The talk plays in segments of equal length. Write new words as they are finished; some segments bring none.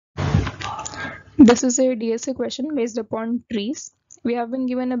This is a DSA question based upon trees. We have been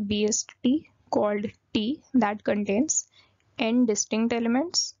given a BST called T that contains n distinct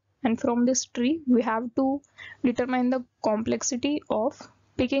elements, and from this tree we have to determine the complexity of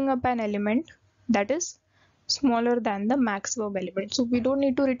picking up an element that is smaller than the maximum element. So we don't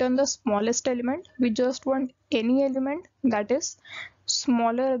need to return the smallest element, we just want any element that is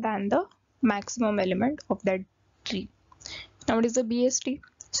smaller than the maximum element of that tree. Now it is a BST.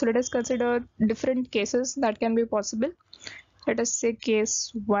 So let us consider different cases that can be possible. Let us say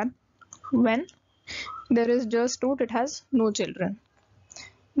case 1, when there is just root, it has no children.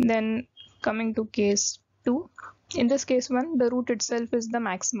 Then coming to case 2, in this case 1, the root itself is the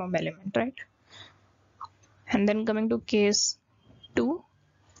maximum element, right? And then coming to case 2,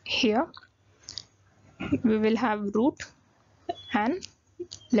 here we will have root and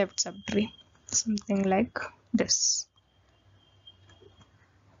left subtree, something like this.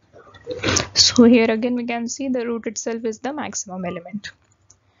 So here again we can see the root itself is the maximum element.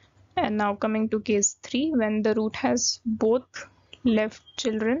 And now coming to case 3, when the root has both left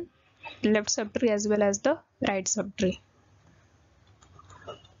subtree as well as the right subtree.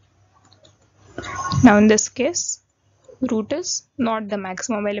 Now in this case, root is not the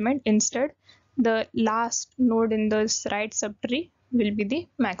maximum element. Instead, the last node in this right subtree will be the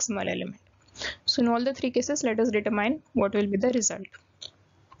maximal element. So in all the 3 cases, let us determine what will be the result.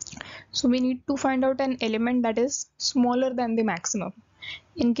 So we need to find out an element that is smaller than the maximum.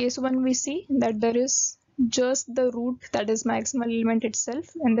 In case 1, we see that there is just the root that is maximal element itself,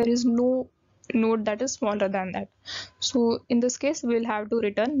 and there is no node that is smaller than that. So in this case, we will have to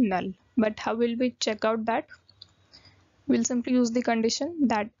return null. But how will we check out that? We'll simply use the condition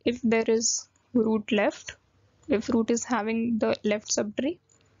that if there is root left, if root is having the left subtree,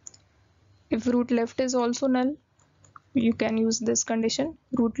 if root left is also null, you can use this condition,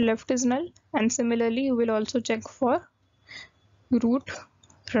 root left is null, and similarly you will also check for root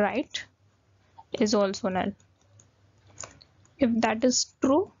right is also null. If that is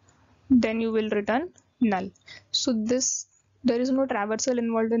true, then you will return null. So there is no traversal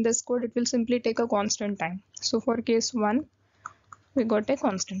involved in this code, it will simply take a constant time. So for case 1, we got a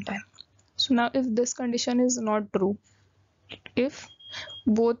constant time. So now if this condition is not true, if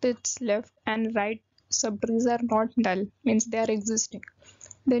both its left and right subtrees are not null, means they are existing,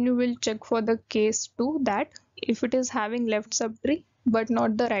 then you will check for the case 2 that if it is having left subtree but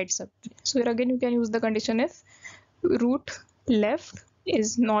not the right subtree. So here again you can use the condition if root left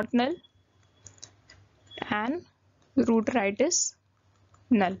is not null and root right is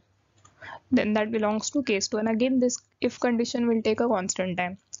null, then that belongs to case 2. And again this if condition will take a constant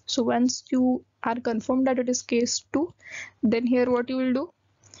time. So once you are confirmed that it is case 2, then here what you will do,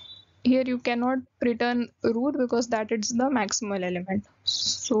 here you cannot return root because that is the maximal element.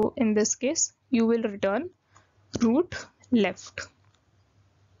 So in this case you will return root left,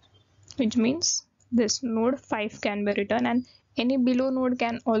 which means this node 5 can be returned, and any below node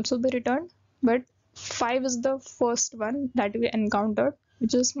can also be returned, but 5 is the first one that we encountered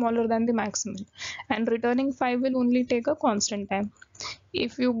which is smaller than the maximum, and returning 5 will only take a constant time.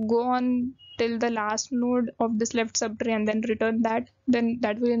 If you go on till the last node of this left subtree and then return that, then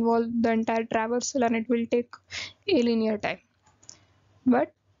that will involve the entire traversal and it will take a linear time.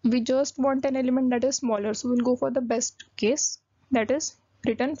 But we just want an element that is smaller, so we'll go for the best case, that is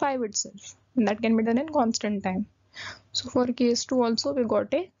return 5 itself, and that can be done in constant time. So for case 2 also we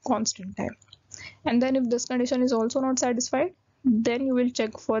got a constant time. And then if this condition is also not satisfied, then you will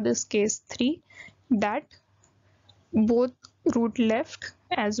check for this case 3 that both root left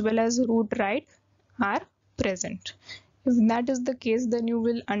as well as root right are present. If that is the case, then you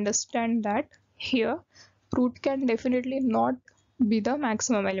will understand that here root can definitely not be the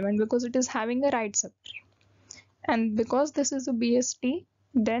maximum element because it is having a right subtree, and because this is a BST,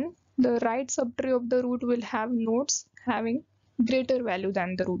 then the right subtree of the root will have nodes having greater value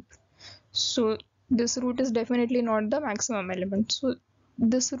than the root. So this root is definitely not the maximum element. So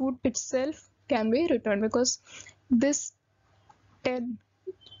this root itself can be returned because this 10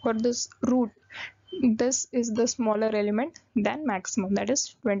 or this root, this is the smaller element than maximum, that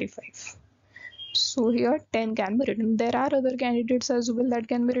is 25. So here 10 can be written. There are other candidates as well that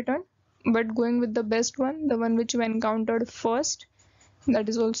can be written, but going with the best one, the one which we encountered first, that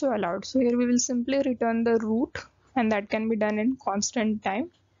is also allowed. So here we will simply return the root, and that can be done in constant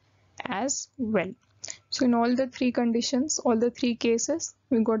time as well. So in all the 3 conditions, all the 3 cases,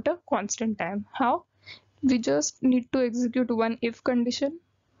 we got a constant time. How? We just need to execute one if condition,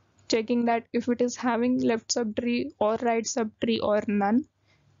 checking that if it is having left subtree or right subtree or none,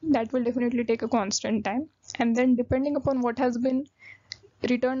 that will definitely take a constant time. And then depending upon what has been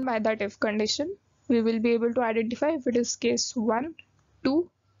returned by that if condition, we will be able to identify if it is case 1, 2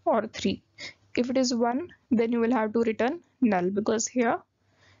 or 3. If it is 1, then you will have to return null, because here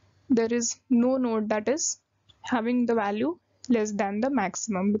there is no node that is having the value less than the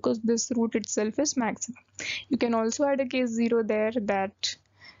maximum, because this root itself is maximum. You can also add a case 0 there, that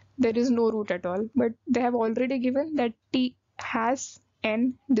there is no root at all, but they have already given that T has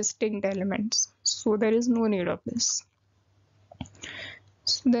n distinct elements, so there is no need of this.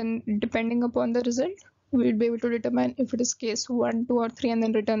 So then, depending upon the result, we'll be able to determine if it is case 1, 2 or 3 and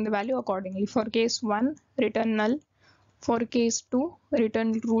then return the value accordingly. For case 1, return null. For case 2,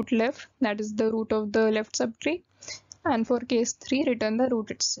 return root left, that is the root of the left subtree. And for case 3, return the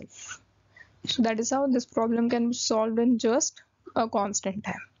root itself. So that is how this problem can be solved in just a constant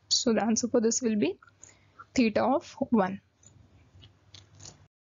time. So the answer for this will be theta of 1.